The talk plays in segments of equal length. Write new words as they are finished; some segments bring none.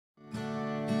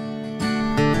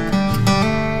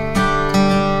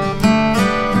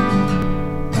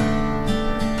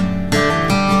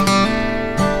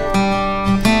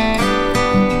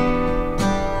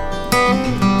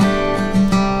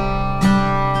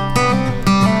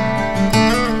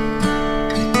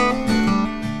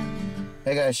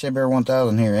guys, Shea Bear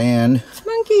 1000 here, and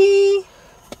Monkey.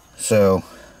 So,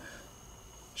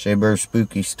 Shea Bear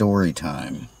spooky story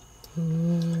time.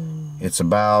 It's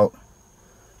about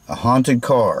a haunted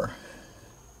car,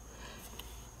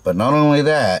 but not only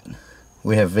that,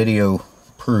 we have video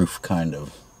proof, kind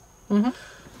of,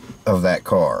 of that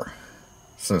car.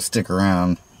 So stick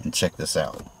around and check this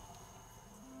out.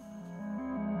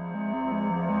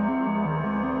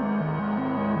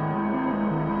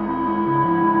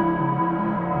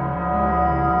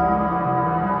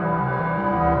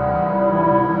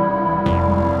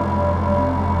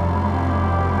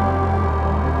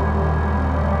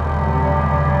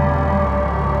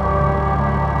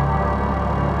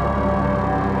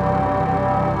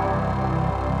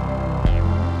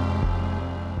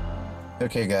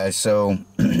 Okay guys, so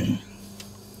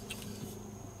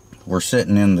we're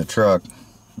sitting in the truck,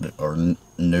 or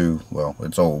new, well,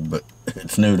 it's old, but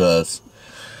it's new to us,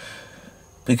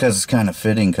 because it's kind of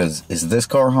fitting, because is this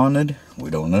car haunted? We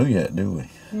don't know yet, do we?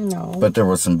 No. But there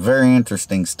was some very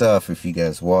interesting stuff if you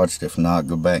guys watched. If not,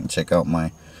 go back and check out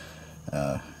my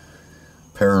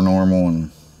paranormal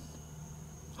and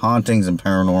hauntings and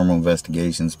paranormal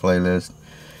investigations playlist.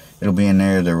 It'll be in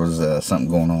there. There was something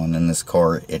going on in this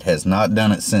car. It has not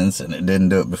done it since, and it didn't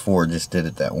do it before. It just did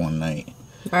it that one night.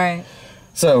 Right.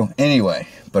 So, anyway,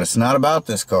 but it's not about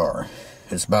this car.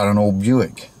 It's about an old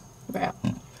Buick. Yeah.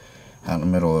 Out in the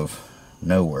middle of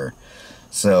nowhere.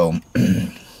 So,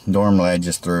 normally I would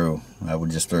just throw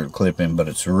the clip in, but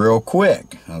it's real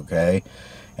quick, okay?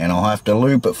 And I'll have to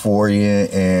loop it for you,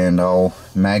 and I'll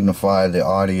magnify the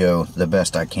audio the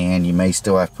best I can. You may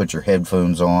still have to put your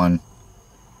headphones on.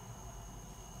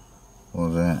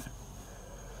 What was that?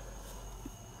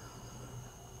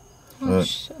 Oh, look.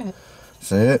 shit.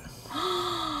 See it?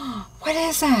 What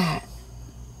is that?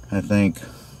 I think.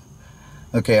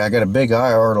 Okay, I got a big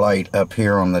IR light up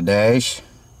here on the dash.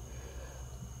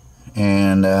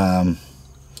 And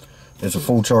it's a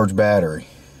full charge battery.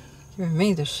 Giving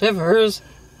me the shivers.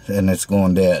 And it's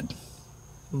going dead.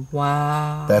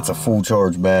 Wow. That's a full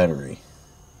charge battery.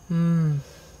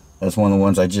 That's one of the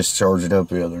ones I just charged up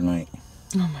the other night.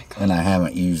 Oh my god. And I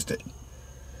haven't used it.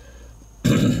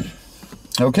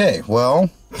 Okay, well.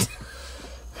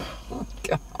 Oh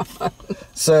god.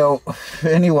 So,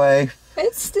 anyway.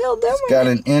 It's still doing It's got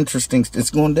an interesting. It's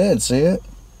going dead, see it?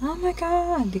 Oh my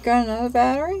god. You got another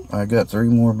battery? I got 3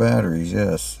 more batteries,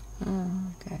 yes.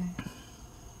 Oh, okay.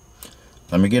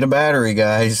 Let me get a battery,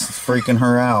 guys. It's freaking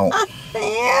her out.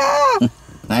 Yeah.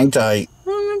 Hang tight.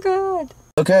 Oh my god.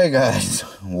 Okay, guys.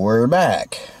 We're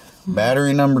back.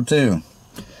 Battery number 2.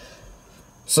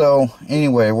 So,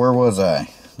 anyway, where was I?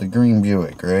 The green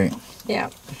Buick, right?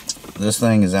 Yeah. This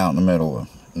thing is out in the middle of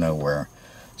nowhere.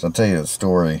 So I'll tell you the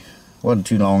story. Wasn't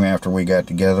too long after we got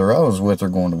together. I was with her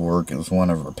going to work. It was one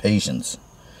of her patients.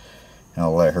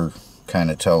 I'll let her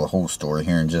kind of tell the whole story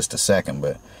here in just a second.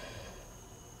 But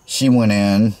she went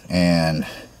in and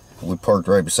we parked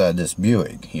right beside this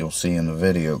Buick. You'll see in the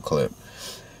video clip.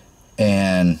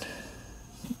 And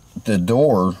the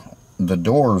doors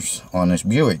on this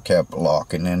Buick kept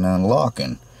locking and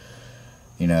unlocking.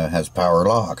 You know, it has power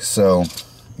lock. So,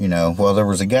 you know, well, there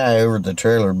was a guy over at the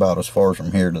trailer about as far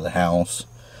from here to the house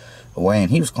away, and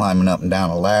he was climbing up and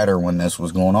down a ladder when this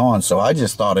was going on. So I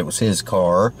just thought it was his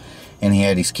car, and he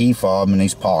had his key fob in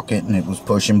his pocket, and it was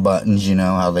pushing buttons, you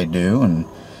know how they do, and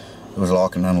it was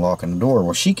locking and unlocking the door.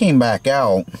 Well, she came back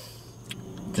out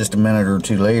just a minute or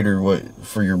two later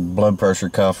for your blood pressure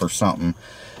cuff or something.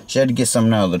 She had to get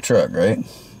something out of the truck, right?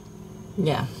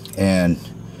 Yeah. And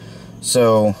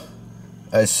so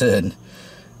I said,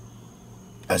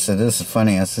 this is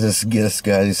funny. I said, this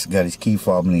guy's got his key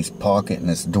fob in his pocket, and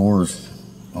his doors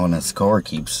on his car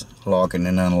keeps locking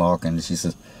and unlocking. And she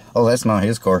says, oh, that's not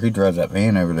his car. He drives that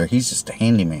van over there. He's just a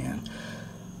handyman.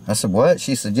 I said, what?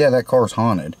 She said, yeah, that car's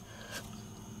haunted.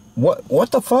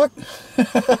 What the fuck?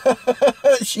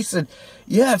 She said,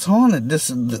 yeah, it's haunted. This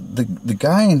the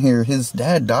guy in here, his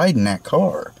dad died in that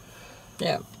car.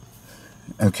 Yeah.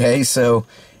 Okay, so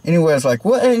anyway, I was like,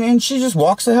 what? And she just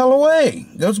walks the hell away.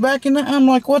 Goes back in. I'm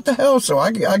like, what the hell? So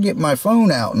I get my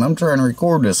phone out and I'm trying to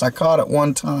record this. I caught it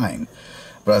one time,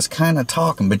 but I was kind of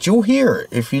talking. But you'll hear it.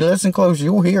 If you listen close,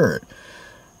 you'll hear it.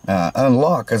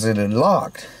 Unlock, because it had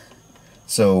locked.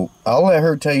 So I'll let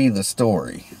her tell you the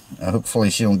story. Hopefully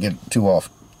she don't get too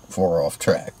far off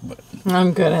track. But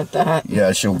I'm good at that.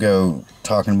 yeah, she'll go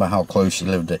talking about how close she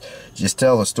lived to. Just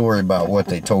tell the story about what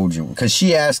they told you, because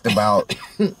she asked about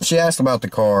the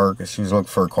car, because she was looking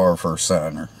for a car for her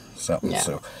son or something.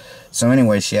 Yeah. So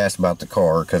anyway, she asked about the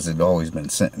car because it'd always been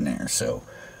sitting there. So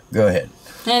go ahead.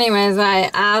 Anyways, I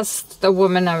asked the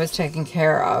woman I was taking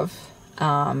care of,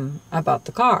 about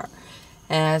the car.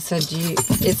 And I said,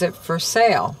 is it for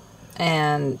sale?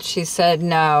 And she said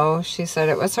no. She said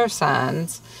it was her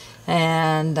son's,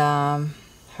 and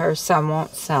her son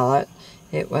won't sell it.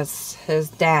 It was his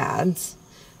dad's,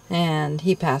 and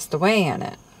he passed away in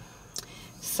it.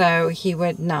 So he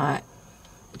would not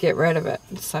get rid of it.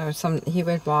 So he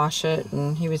would wash it,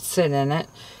 and he would sit in it,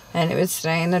 and it would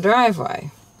stay in the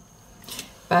driveway.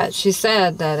 But she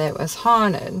said that it was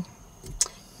haunted.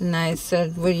 And I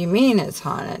said, what do you mean it's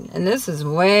haunted? And this is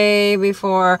way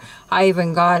before I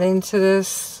even got into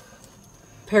this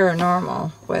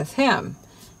paranormal with him.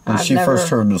 When she first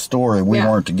heard the story, we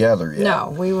weren't together yet. No,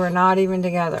 we were not even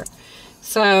together.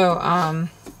 So,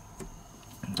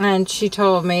 and she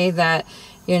told me that,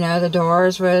 you know, the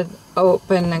doors would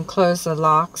open and close, the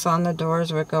locks on the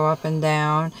doors would go up and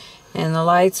down, and the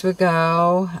lights would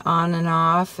go on and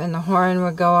off, and the horn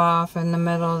would go off in the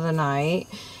middle of the night.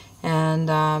 And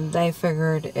they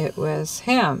figured it was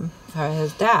him, or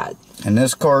his dad. And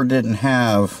this car didn't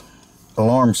have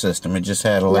alarm system. It just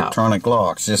had electronic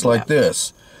locks, just like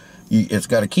this. It's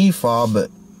got a key fob,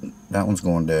 but that one's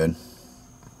going dead.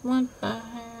 What the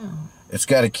hell? It's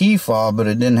got a key fob, but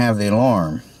it didn't have the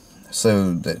alarm.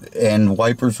 So, and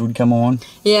wipers would come on.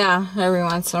 Yeah, every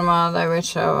once in a while they would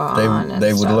show on.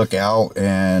 They would look out,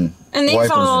 and these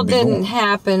all didn't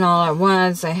happen all at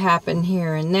once. They happened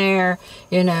here and there,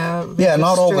 you know. Yeah,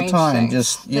 not all the time.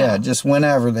 Things. Just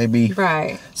whenever they'd be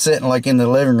sitting like in the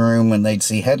living room, and they'd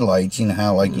see headlights. You know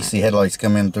how like you see headlights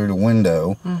come in through the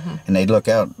window, and they'd look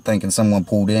out thinking someone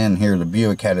pulled in. Here the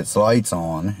Buick had its lights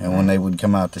on, and when they would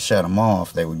come out to shut them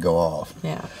off, they would go off.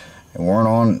 Yeah, and weren't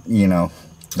on. You know,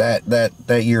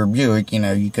 that year Buick. You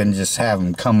know, you couldn't just have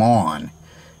them come on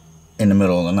in the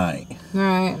middle of the night.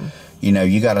 Right. You know,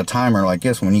 you got a timer like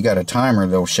this. When you got a timer,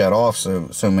 they'll shut off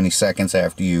so many seconds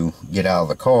after you get out of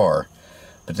the car.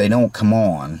 But they don't come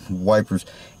on. Wipers.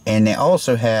 And they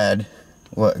also had,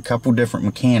 a couple different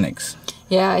mechanics.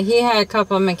 Yeah, he had a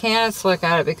couple of mechanics look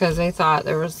at it because they thought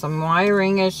there was some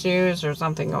wiring issues or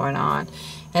something going on.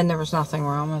 And there was nothing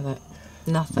wrong with it.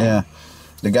 Nothing. Yeah.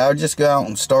 The guy would just go out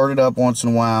and start it up once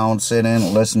in a while and sit in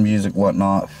and listen to music,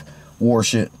 whatnot,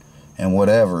 wash it, and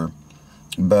whatever.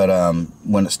 But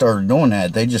when it started doing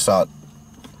that, they just thought,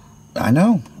 I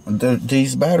know,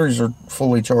 these batteries are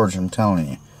fully charged, I'm telling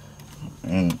you.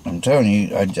 And I'm telling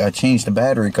you, I changed the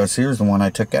battery because here's the one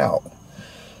I took out.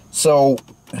 So,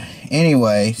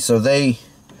 anyway, so they,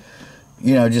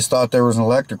 you know, just thought there was an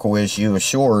electrical issue, a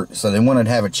short, so they wanted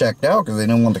to have it checked out because they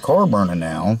didn't want the car burning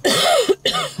down.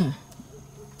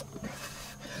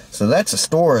 So that's a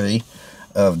story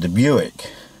of the Buick.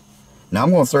 Now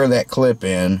I'm going to throw that clip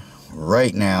in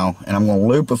right now, and I'm going to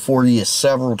loop it for you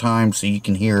several times so you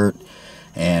can hear it,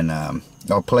 and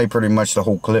I'll play pretty much the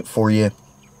whole clip for you.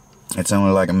 It's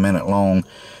only like a minute long,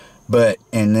 but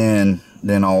and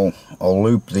then I'll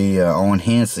loop the I'll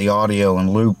enhance the audio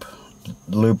and loop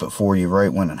it for you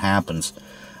right when it happens,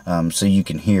 so you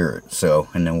can hear it. So,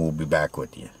 and then we'll be back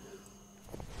with you.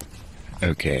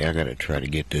 Okay, I gotta try to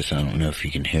get this. I don't know if you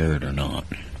can hear it or not,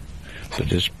 but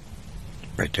this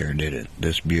right there did it.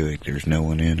 This Buick, there's no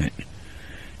one in it,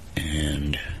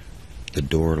 and the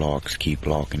door locks keep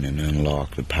locking and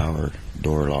unlock, the power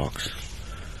door locks.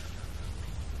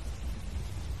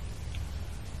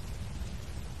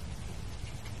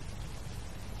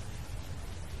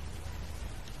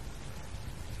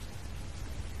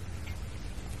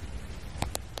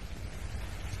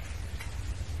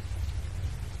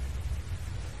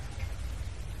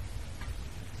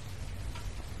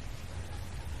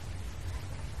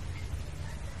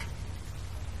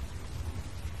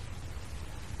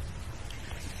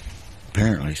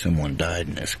 Apparently someone died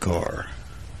in this car.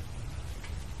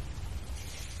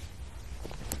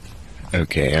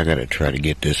 Okay, I gotta try to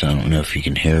get this. I don't know if you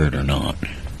can hear it or not.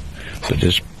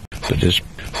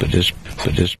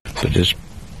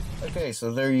 Okay,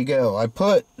 so there you go. I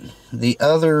put the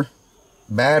other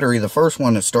battery, the first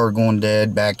one that started going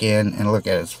dead, back in, and look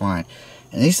at it, it's fine.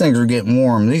 And these things are getting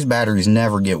warm. These batteries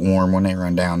never get warm when they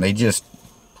run down. They just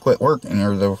quit working,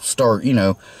 or they'll start, you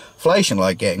know, flashing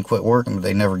like that and quit working, but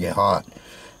they never get hot.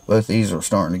 Both these are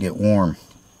starting to get warm.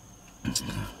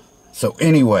 So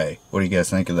anyway, what do you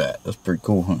guys think of that? That's pretty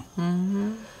cool, huh?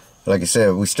 Mm-hmm. Like I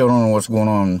said, we still don't know what's going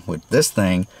on with this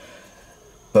thing,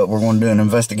 but we're going to do an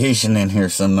investigation in here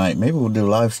some night. Maybe we'll do a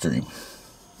live stream.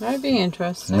 That'd be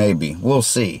interesting. Maybe. We'll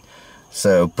see.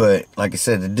 So, but like I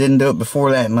said, it didn't do it before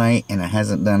that night, and it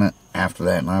hasn't done it after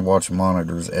that, and I watch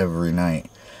monitors every night.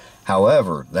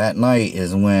 However, that night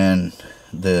is when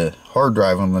the hard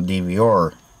drive on the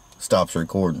DVR stops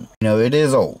recording. You know, it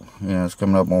is old. You know, it's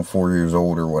coming up on 4 years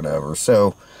old or whatever.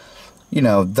 So, you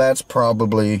know, that's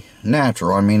probably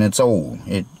natural. I mean, it's old.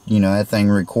 You know, that thing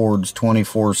records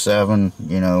 24/7,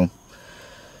 you know,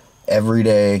 every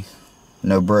day,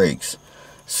 no breaks.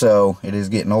 So it is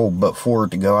getting old, but for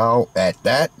it to go out at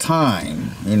that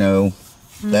time, you know,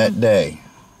 that day,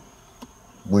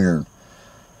 weird.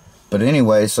 But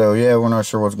anyway, so yeah, we're not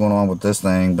sure what's going on with this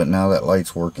thing, but now that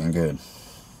light's working good.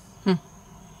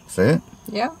 See it?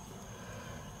 Yeah.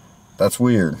 That's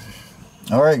weird.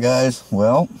 All right, guys.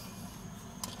 Well,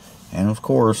 and of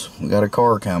course, we got a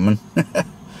car coming.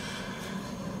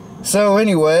 So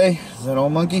anyway, is that all,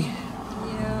 Monkey?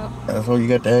 Yeah. That's all you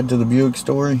got to add to the Buick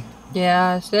story?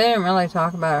 Yeah, they didn't really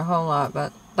talk about it a whole lot,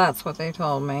 but that's what they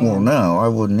told me. Well, no, I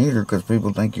wouldn't either, because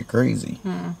people think you're crazy.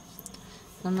 And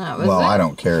that was well, it. I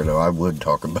don't care, though. I would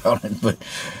talk about it,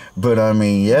 but I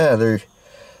mean, yeah, they're,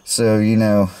 so, you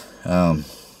know,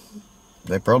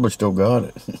 they probably still got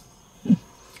it.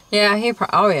 Yeah, he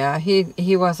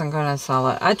wasn't going to sell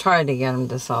it. I tried to get him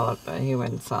to sell it, but he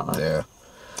wouldn't sell it. Yeah.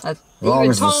 As long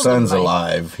as the son's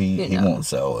alive, he won't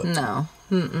sell it. No.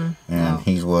 And no.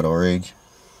 he's what, our age?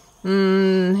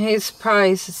 He's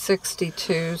probably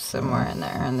 62, somewhere in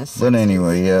there in the 60s. But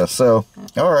anyway, yeah, so,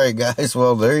 alright guys,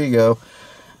 well, there you go.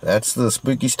 That's the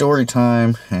spooky story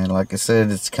time, and like I said,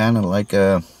 it's kind of like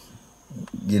you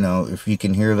know, if you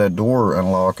can hear that door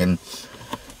unlocking,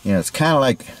 you know, it's kind of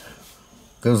like,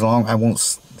 goes along, I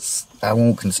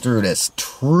won't construe it as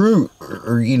true,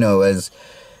 or you know, as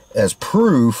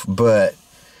proof, but,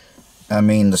 I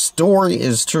mean, the story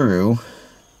is true.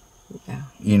 Yeah.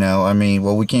 You know, I mean,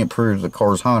 well, we can't prove the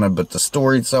car's haunted, but the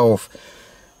story itself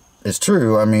is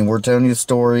true. I mean, we're telling you the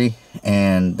story,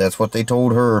 and that's what they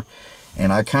told her.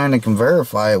 And I kind of can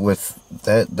verify it with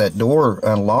that door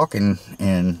unlocking.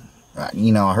 And,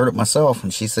 you know, I heard it myself,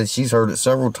 and she said she's heard it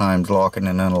several times, locking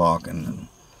and unlocking. And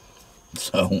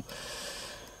so,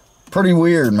 pretty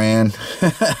weird, man.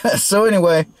 So,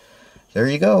 anyway, there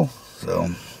you go. So,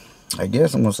 I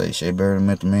guess I'm going to say Shea Bear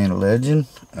met the man of legend.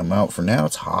 I'm out for now.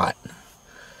 It's hot.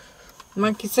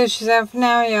 Monkey says she's out for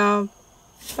now, y'all.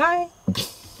 Bye.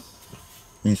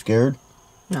 You scared?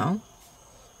 No.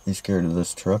 You scared of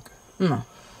this truck? No.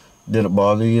 Did it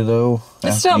bother you, though?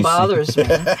 It still bothers me.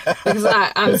 Because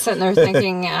I'm sitting there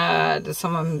thinking, did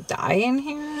someone die in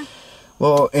here?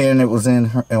 Well, and it was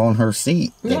on her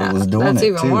seat that it was doing that's it,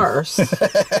 even too. worse.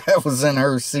 It was in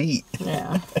her seat.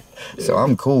 Yeah. So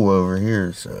I'm cool over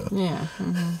here, so. Yeah.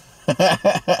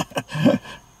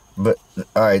 But,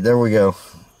 alright, there we go.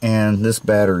 And this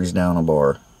battery's down a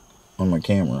bar on my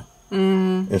camera.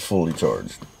 It's fully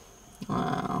charged.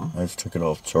 Wow. I just took it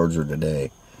off the charger today.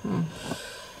 And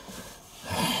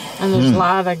there's a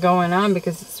lot of going on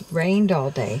because it's rained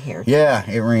all day here. Yeah,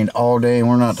 it rained all day, and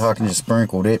we're not talking just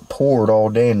sprinkled. It poured all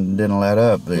day and didn't let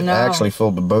up. It actually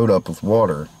filled the boat up with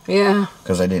water. Yeah.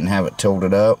 Because I didn't have it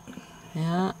tilted up.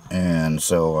 Yeah. And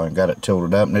so I got it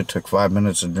tilted up, and it took 5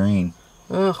 minutes to drain.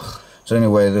 Ugh. So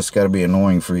anyway, this got to be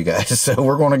annoying for you guys. So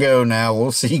we're going to go now.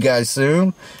 We'll see you guys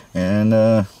soon. And,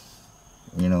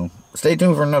 you know, stay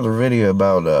tuned for another video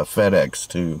about FedEx,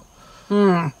 too.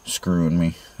 Screwing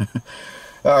me.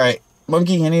 Alright,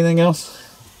 Monkey, anything else?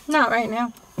 Not right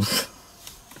now.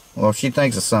 Well, if she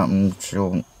thinks of something,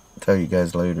 she'll tell you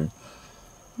guys later.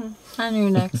 On your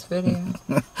next video.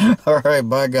 Alright,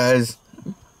 bye, guys.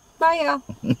 Bye,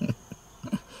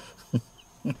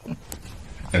 y'all.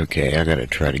 Okay, I gotta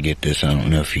try to get this. I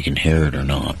don't know if you can hear it or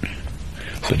not.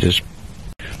 But this,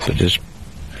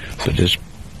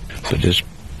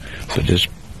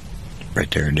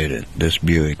 right there did it. This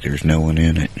Buick, there's no one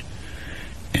in it.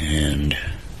 And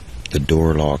the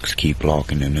door locks keep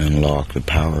locking and unlock, the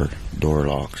power door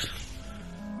locks.